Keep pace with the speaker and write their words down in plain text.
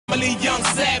Young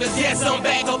Savage, yes, I'm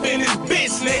back up in this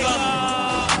bitch, nigga.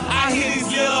 I hear these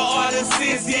little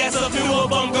artists, yes, a few of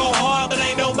them go hard, but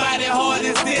ain't nobody hard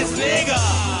as this, nigga.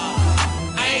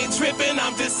 I ain't tripping,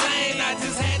 I'm just saying, I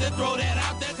just had to throw that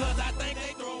out there, cause I think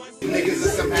they throwing niggas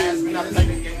is some ass, but I think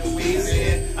they get the weeds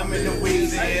in. I'm in the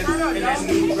weeds in, and that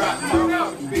new drop,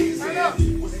 motherfucking bees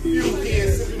in. With a few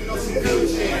kids, sipping on some good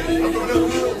shit. I'm from the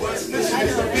good ones, this shit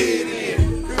is a bid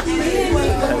in.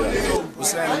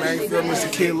 What's happening, man? You feel me? It's the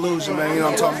Kid Illusion, man. You know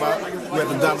what I'm talking about? We're at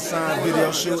the Dollar Sign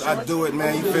video shoot. I do it,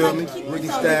 man. You feel me? Ricky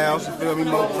Styles, you feel me?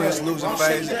 Mo Prince, Illusion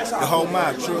Phase, the whole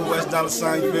mob. Trill West, Dollar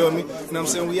Sign, you feel me? You know what I'm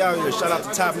saying? We out here. Shout out to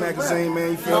Top Magazine,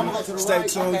 man. You feel me? Stay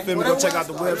tuned, you feel me? Go check out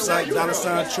the website,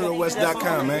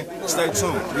 $TrillWest.com, man. Stay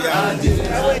tuned. We out here.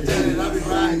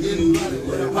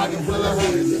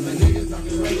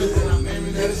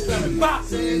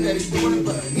 Saying that he's doing it,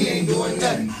 but he ain't doing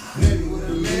nothing. Maybe with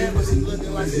a man, but she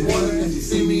looking like she wanted. And she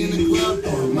see me in the club,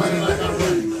 throwing money like I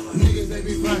run it. Niggas, they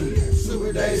be funny,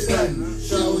 super day stunning.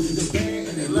 Shows in Japan,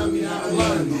 and they love me out of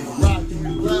London. Rockin' the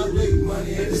club, big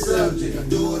money ain't the subject. I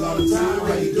do it all the time,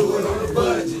 how you do it on the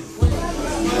budget.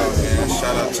 Man,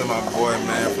 shout out to my boy,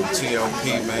 man, from T.O.P,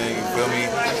 man, you feel me?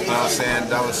 You know what I'm saying?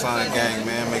 Dollar Sign Gang,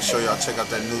 man. Make sure y'all check out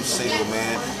that new single,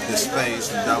 man. This phase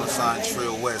from Dollar Sign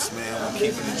Trill West, man. We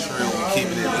keeping it trill, we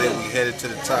keeping it lit, we headed to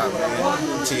the top,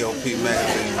 man. T.O.P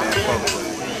magazine, man. Fuck with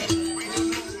it.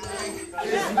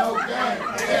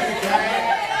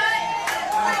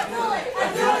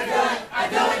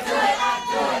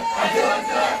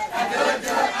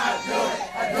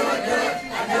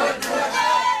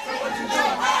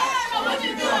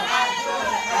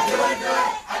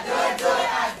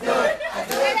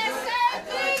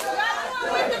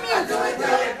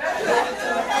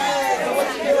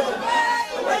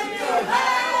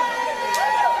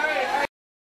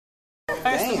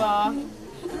 First of all,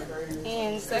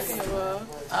 and second of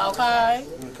all, okay.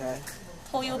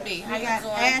 Who you be? How you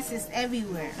doing? Asses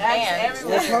everywhere.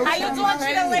 Everywhere. How you doing?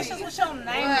 Congratulations. What's your name?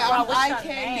 I'm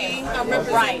Candy. I'm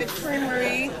representing the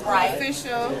Creamery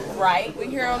official. Right. We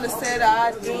here on the set.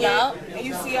 I do it. And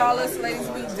you see all us ladies,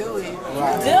 we do it. Do it.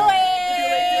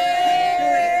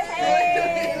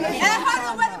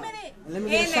 Wait a minute. Let me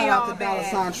get a shout out to Dollar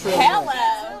Sign Trill.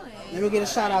 Hello. Let me get a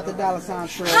shout out to Dollar Sign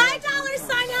Trill. Hi, Dollar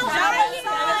Sign.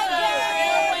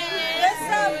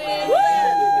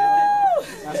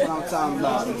 That's what I'm talking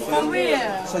about. For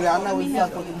real. So y'all know we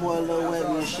fuck with the boy Lil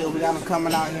Webby and shit. We got him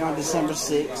coming out here on December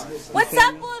 6th. What's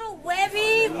up, little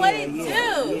Webby? What it do?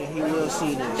 Yeah, he will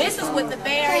see this. This is with the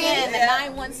Barry and the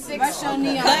 916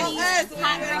 bunnies.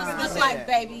 Hot girls look like,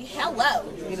 baby. Hello.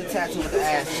 Get a tattoo with the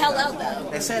ass. Hello, though.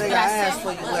 They say they got ass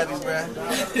for you, Webby, bruh.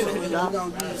 So we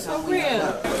gonna give you something. For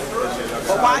real.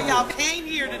 But why y'all came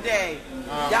here today?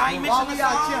 Y'all ain't mentioned the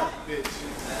song?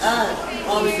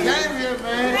 We came here,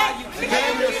 man. We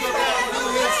came here so that we do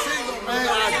his single, man.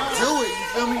 I do it, you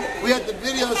feel me? We had the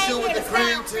video shoot with the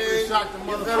Cream team. Shot the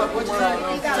motherfucker. What you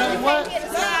tell me what?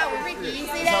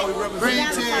 Green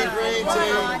team.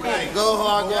 Go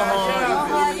hard, go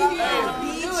hard.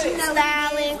 Beach,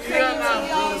 styling, Cream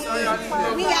team.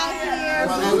 We out here.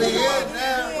 We here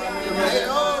now.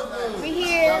 We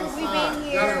here. We been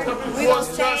here. We gonna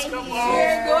stay here.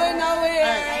 We're going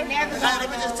nowhere. Ain't never Hey,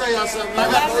 let me just tell y'all something.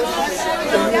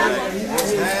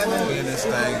 We in this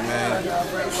thing, man.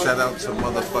 Shout out to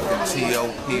motherfucking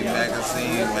T.O.P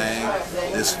magazine, man.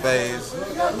 This phase,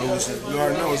 Illusion. You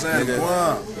already know it's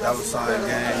Dollar Sign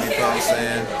Gang, you feel what I'm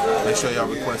saying? Make sure y'all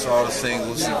request all the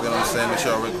singles, you feel what I'm saying? Make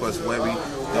sure y'all request Webby.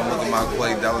 Don't look at my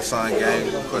play, Dollar Sign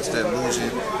Gang. Request that Illusion.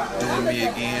 Doing me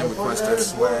again. Request that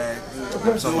swag.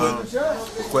 Request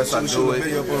I do it.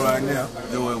 Right now.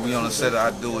 Do it. We on the set of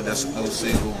I Do It. That's a new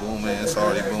single. Booming. It's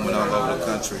already booming all over the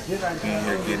country. We in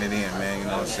here getting it in, man. You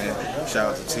know what I'm saying? Shout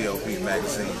out to T.O.P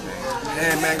magazine, man.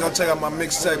 Hey, man, go check out my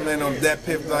mixtape, man, on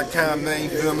thatpiff.com, man. You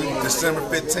feel me? December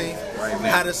 15th. Right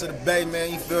now. Hottest of the Bay,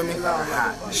 man. You feel me?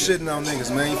 Hot. Shitting on niggas,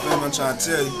 man. You feel me? I'm trying to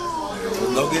tell you.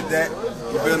 Go get that.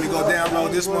 You feel me? Go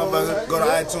download this motherfucker. Go to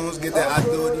iTunes. Get that I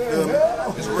Do It. You feel me?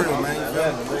 It's real, man. You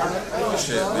feel me?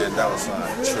 Shit, man. Dollar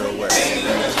Sign. Trill West.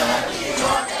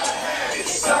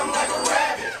 Something like a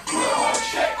rabbit. You a whole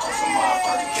check on some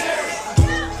motherfucking carrots.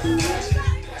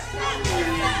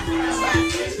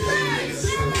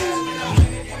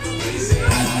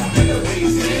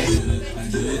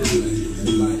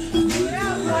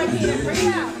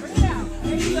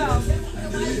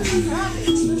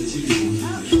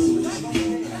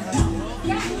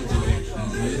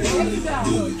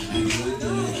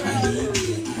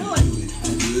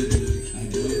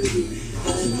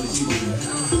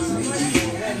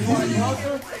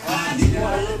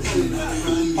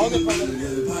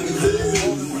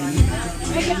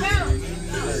 Make it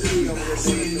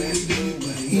Saying that he doing it,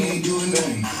 but he ain't doing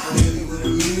nothing. Really with a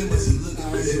man, but he looking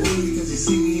like he want me because he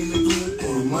see me in the club.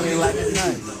 Throwing money like it's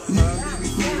nothing.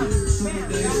 Super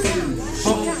days fading.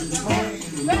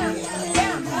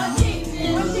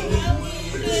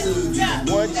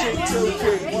 One chick, two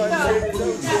chick, one chick,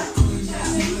 two chick.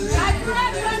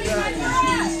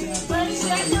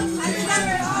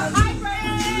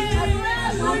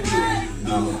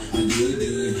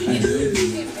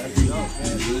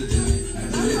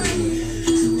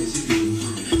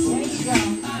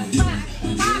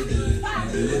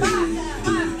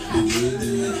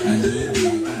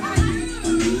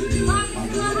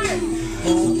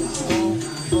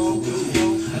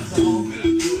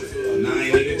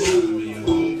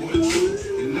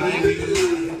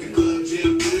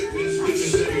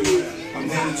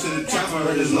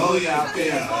 Out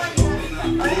there.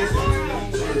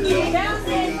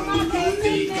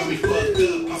 Got me fucked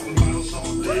up, popping bottles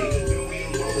all day. You know we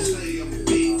don't roll say I'm a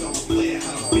big dog player,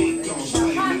 how a big dog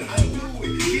play. Man, I do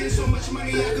it. Getting so much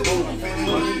money I could move.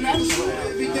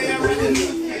 Every day I reckon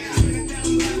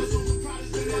 $1,000 over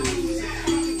products that I lose.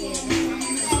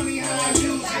 It's funny how I use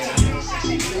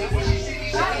it.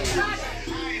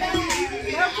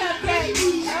 No cupcake.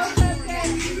 No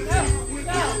cupcake.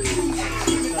 Go.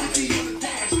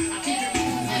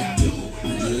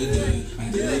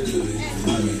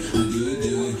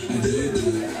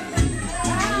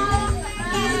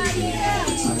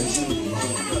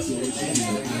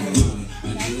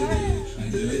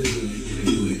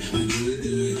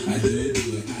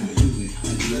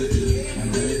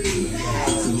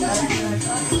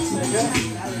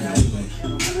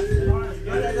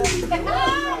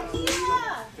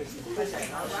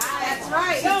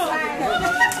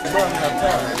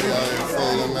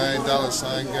 Man,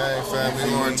 $sign gang,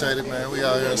 family orientated, man. We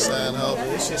out here saying help,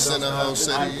 sending the whole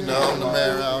city, you know, I'm the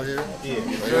mayor out here. You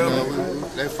know,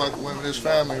 they fucking with this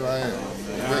family right here.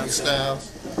 Ricky Styles.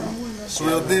 It's a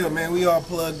real deal, man. We all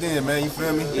plugged in, man. You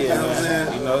feel me? Yeah, you know what I'm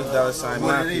saying? You know, it's $sign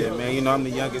Mafia, man. You know, I'm the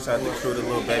youngest out the crew, the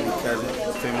little baby cousin.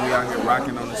 You feel me? We out here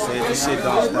rocking on the set. This shit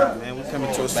don't stop, man. We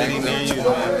coming to a city near you,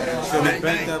 man. Feel me?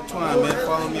 Banked Up Twine, man.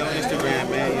 Follow me on Instagram,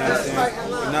 man. You know what I'm saying?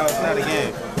 You know, it's not a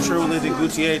game. Trill, Legend,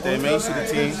 Gucci, everything, man. You see the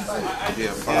team.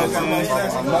 Yeah, follow me.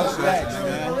 Most stacks,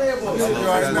 man.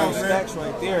 Most stacks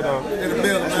right there, though.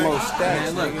 That's most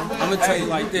stacks. Man, look, I'm gonna tell you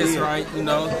like this, right? You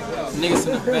know, niggas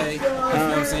in the Bay, you know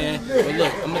what I'm saying? But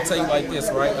look, I'm gonna tell you like this,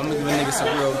 right? I'm gonna give a nigga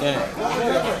some real game.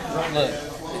 Look,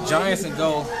 the Giants can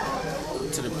go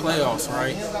to the playoffs,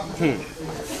 right?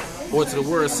 Or to the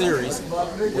World Series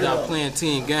without playing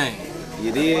team game.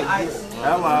 You did?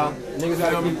 Hello. Niggas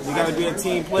you gotta be a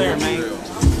team player, man.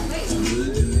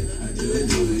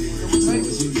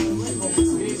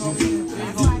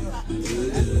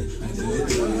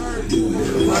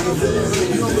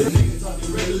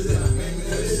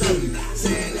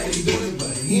 Saying that he doing it,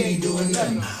 but he ain't doing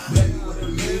nothing. Baby with a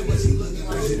man, but he looking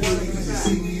like he want me because he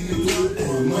see me in the club.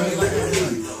 Throwing money like it's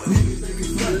nothing. Niggas they be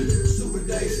flooding, super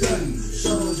day stunning.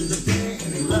 Shows in Japan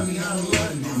and they love me out of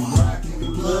London. I'm rocking the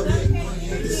club, make money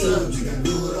at the subject. I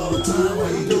do it all the time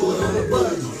while you do